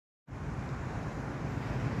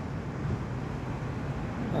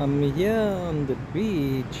I'm here on the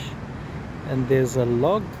beach and there's a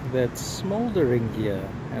log that's smoldering here,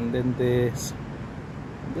 and then there's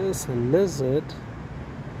this lizard.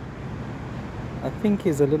 I think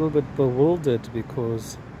he's a little bit bewildered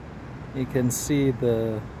because you can see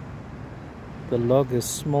the log is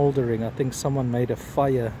smoldering. I think someone made a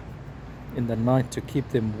fire in the night to keep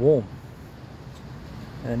them warm.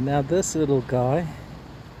 And now this little guy,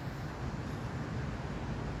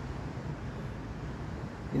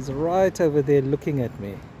 he's right over there looking at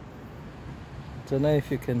me. Don't know if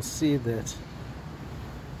you can see that.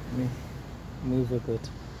 Let me move a bit.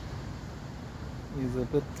 He's a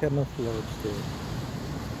bit camouflaged there.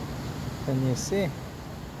 Can you see?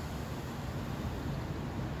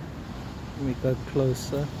 Let me go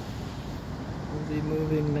closer. Is he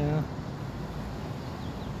moving now?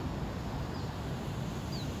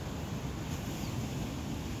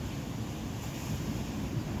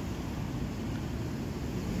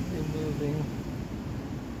 Is he moving?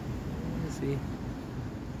 Where is he?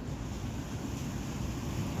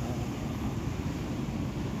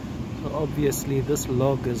 So obviously this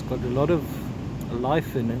log has got a lot of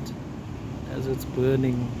life in it. As it's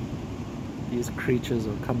burning, these creatures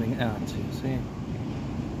are coming out, you see.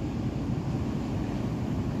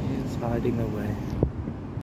 He's hiding away.